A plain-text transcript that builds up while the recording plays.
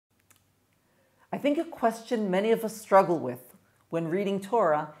I think a question many of us struggle with when reading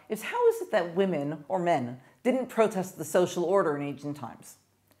Torah is how is it that women or men didn't protest the social order in ancient times?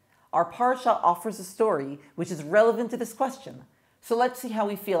 Our parsha offers a story which is relevant to this question, so let's see how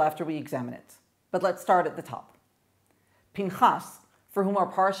we feel after we examine it. But let's start at the top. Pinchas, for whom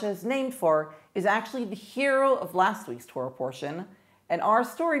our parsha is named for, is actually the hero of last week's Torah portion, and our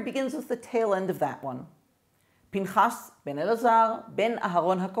story begins with the tail end of that one. Pinchas ben Elazar ben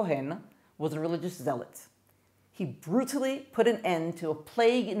Aharon HaKohen was a religious zealot. He brutally put an end to a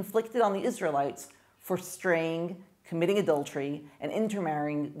plague inflicted on the Israelites for straying, committing adultery, and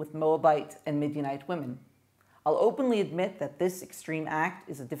intermarrying with Moabite and Midianite women. I'll openly admit that this extreme act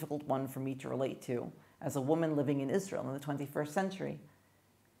is a difficult one for me to relate to as a woman living in Israel in the 21st century,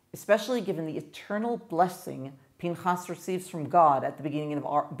 especially given the eternal blessing Pinchas receives from God at the beginning of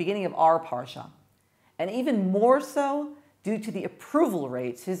our parsha, and even more so due to the approval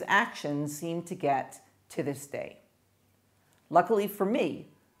rates his actions seem to get to this day. Luckily for me,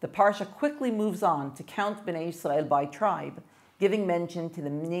 the parsha quickly moves on to count Bnei Israel by tribe, giving mention to the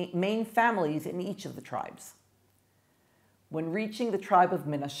main families in each of the tribes. When reaching the tribe of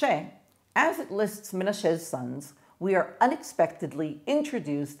Menashe, as it lists Menashe's sons, we are unexpectedly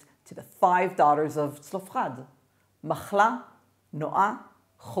introduced to the 5 daughters of Tzlofechad: Machla, Noah,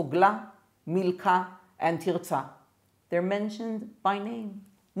 Chogla, Milka, and Tirza. They're mentioned by name,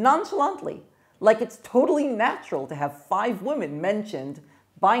 nonchalantly, like it's totally natural to have 5 women mentioned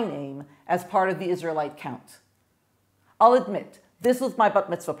by name as part of the Israelite count. I'll admit, this was my bat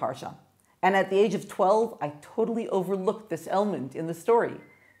mitzvah parsha, and at the age of 12, I totally overlooked this element in the story,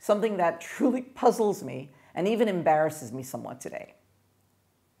 something that truly puzzles me and even embarrasses me somewhat today.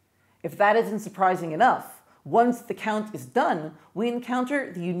 If that isn't surprising enough, once the count is done, we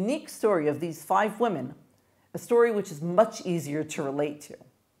encounter the unique story of these 5 women, a story which is much easier to relate to.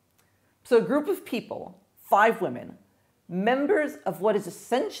 So a group of people, 5 women, members of what is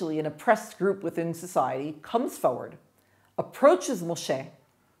essentially an oppressed group within society, comes forward, approaches Moshe,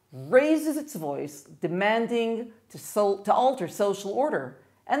 raises its voice, demanding to alter social order.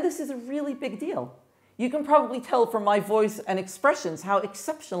 And this is a really big deal. You can probably tell from my voice and expressions how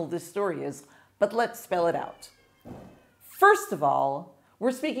exceptional this story is, but let's spell it out. First of all,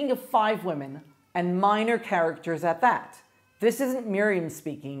 we're speaking of 5 women, and minor characters at that. This isn't Miriam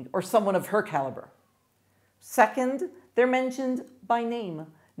speaking, or someone of her caliber. Second, they're mentioned by name,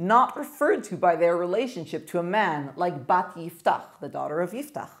 not referred to by their relationship to a man like Bat Yiftach, the daughter of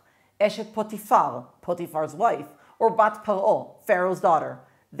Yiftach, Eshet Potifar, Potiphar's wife, or Bat Paro, Pharaoh's daughter.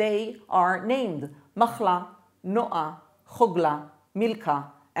 They are named Machla, Noah, Chogla, Milka,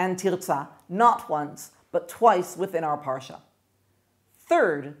 and Tirza, not once, but twice within our parsha.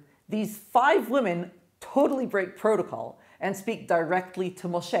 Third, these 5 women totally break protocol and speak directly to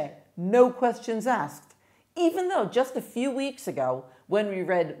Moshe, no questions asked, even though just a few weeks ago, when we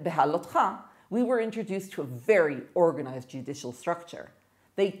read Behalotcha, we were introduced to a very organized judicial structure.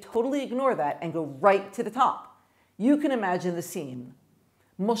 They totally ignore that and go right to the top. You can imagine the scene.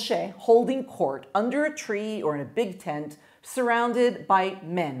 Moshe holding court under a tree or in a big tent, surrounded by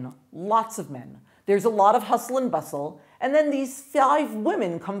men, lots of men. There's a lot of hustle and bustle, and then these 5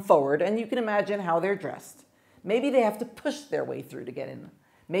 women come forward, and you can imagine how they're dressed. Maybe they have to push their way through to get in.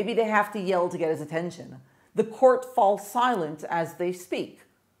 Maybe they have to yell to get his attention. The court falls silent as they speak.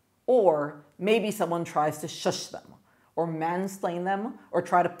 Or maybe someone tries to shush them, or mansplain them, or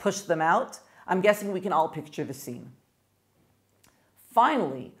try to push them out. I'm guessing we can all picture the scene.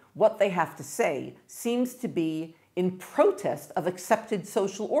 Finally, what they have to say seems to be in protest of accepted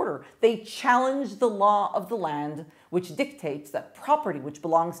social order. They challenge the law of the land, which dictates that property which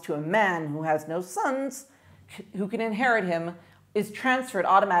belongs to a man who has no sons, who can inherit him, is transferred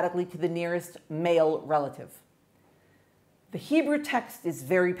automatically to the nearest male relative. The Hebrew text is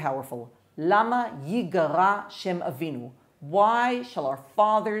very powerful. Lama yigara shem avinu. Why shall our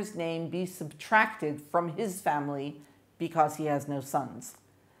father's name be subtracted from his family because he has no sons?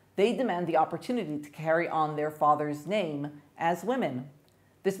 They demand the opportunity to carry on their father's name as women.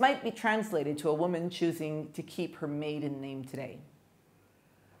 This might be translated to a woman choosing to keep her maiden name today.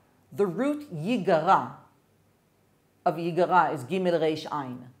 The root yigara of yigara is gimel reish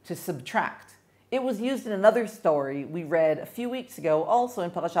ayin, to subtract. It was used in another story we read a few weeks ago, also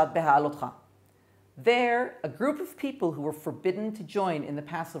in Parashat Behalotcha. There, a group of people who were forbidden to join in the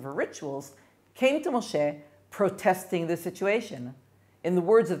Passover rituals came to Moshe protesting the situation. In the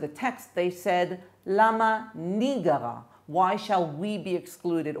words of the text, they said, Lama nigara, why shall we be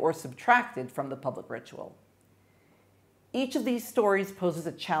excluded or subtracted from the public ritual? Each of these stories poses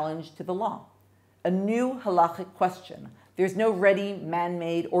a challenge to the law, a new halachic question, There's no ready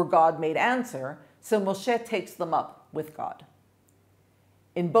man-made or God-made answer, so Moshe takes them up with God.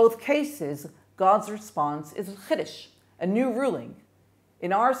 In both cases, God's response is chiddush, a new ruling.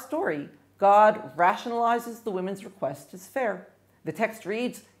 In our story, God rationalizes the women's request as fair. The text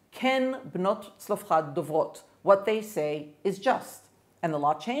reads, Ken bnot Tzlofechad dovrot, what they say is just. And the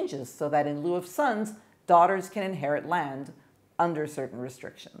law changes so that in lieu of sons, daughters can inherit land under certain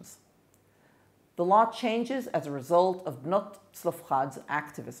restrictions. The law changes as a result of bnot Tzlofechad's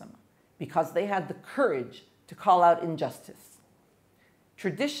activism, because they had the courage to call out injustice.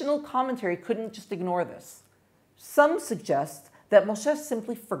 Traditional commentary couldn't just ignore this. Some suggest that Moshe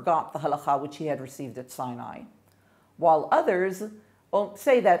simply forgot the halakha which he had received at Sinai, while others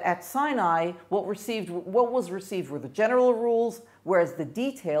say that at Sinai what was received were the general rules, whereas the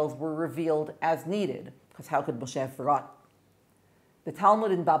details were revealed as needed, because how could Moshe have forgotten? The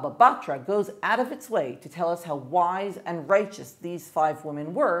Talmud in Baba Batra goes out of its way to tell us how wise and righteous these 5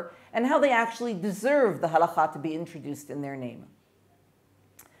 women were, and how they actually deserved the halakha to be introduced in their name.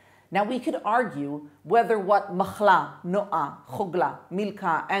 Now we could argue whether what Machla, Noah, Chogla,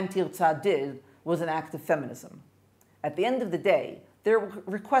 Milka, and Tirza did was an act of feminism. At the end of the day, their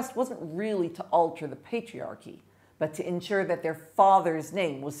request wasn't really to alter the patriarchy, but to ensure that their father's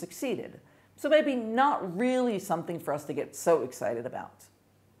name was succeeded. So maybe not really something for us to get so excited about.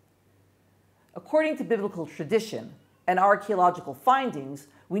 According to biblical tradition and archaeological findings,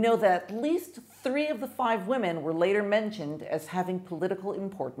 we know that at least 3 of the 5 women were later mentioned as having political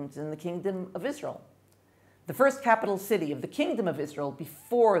importance in the Kingdom of Israel. The first capital city of the Kingdom of Israel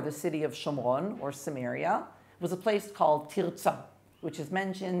before the city of Shomron, or Samaria, was a place called Tirza, which is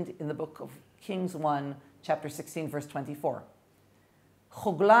mentioned in the book of Kings 1, chapter 16, verse 24.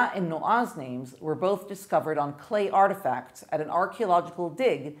 Chogla and Noah's names were both discovered on clay artifacts at an archaeological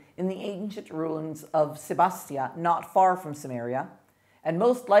dig in the ancient ruins of Sebastia, not far from Samaria, and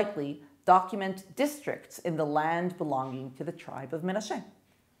most likely document districts in the land belonging to the tribe of Menashe.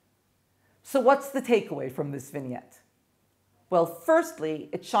 So what's the takeaway from this vignette? Well, firstly,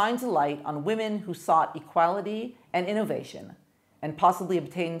 it shines a light on women who sought equality and innovation, and possibly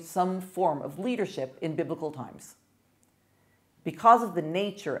obtained some form of leadership in biblical times. Because of the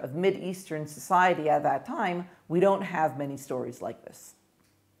nature of Mideastern society at that time, we don't have many stories like this.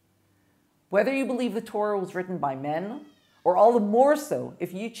 Whether you believe the Torah was written by men, or all the more so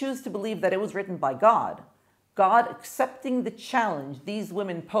if you choose to believe that it was written by God, God accepting the challenge these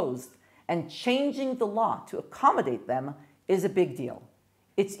women posed and changing the law to accommodate them is a big deal.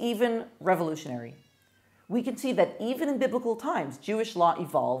 It's even revolutionary. We can see that even in biblical times, Jewish law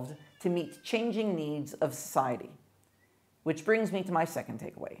evolved to meet changing needs of society. Which brings me to my second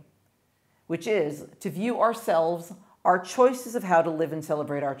takeaway, which is to view ourselves, our choices of how to live and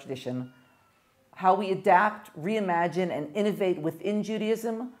celebrate our tradition, how we adapt, reimagine, and innovate within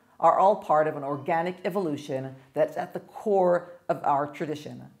Judaism are all part of an organic evolution that's at the core of our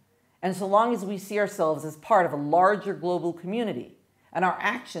tradition. And so long as we see ourselves as part of a larger global community and our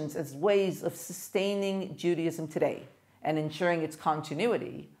actions as ways of sustaining Judaism today and ensuring its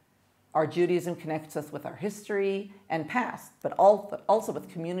continuity, our Judaism connects us with our history and past, but also with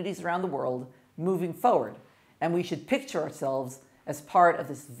communities around the world moving forward. And we should picture ourselves as part of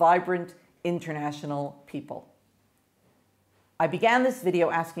this vibrant international people. I began this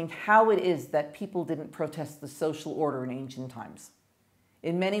video asking how it is that people didn't protest the social order in ancient times.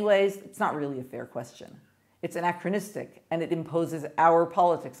 In many ways, it's not really a fair question. It's anachronistic, and it imposes our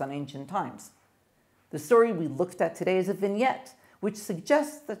politics on ancient times. The story we looked at today is a vignette which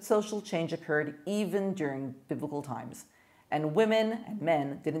suggests that social change occurred even during biblical times, and women and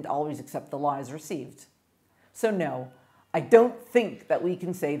men didn't always accept the laws received. So no, I don't think that we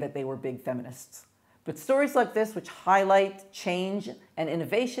can say that they were big feminists. But stories like this, which highlight change and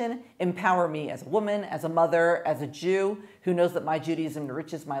innovation, empower me as a woman, as a mother, as a Jew who knows that my Judaism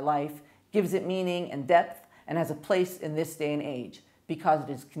enriches my life, gives it meaning and depth, and has a place in this day and age, because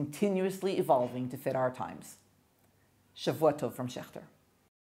it is continuously evolving to fit our times. Shavua Tov from Schechter.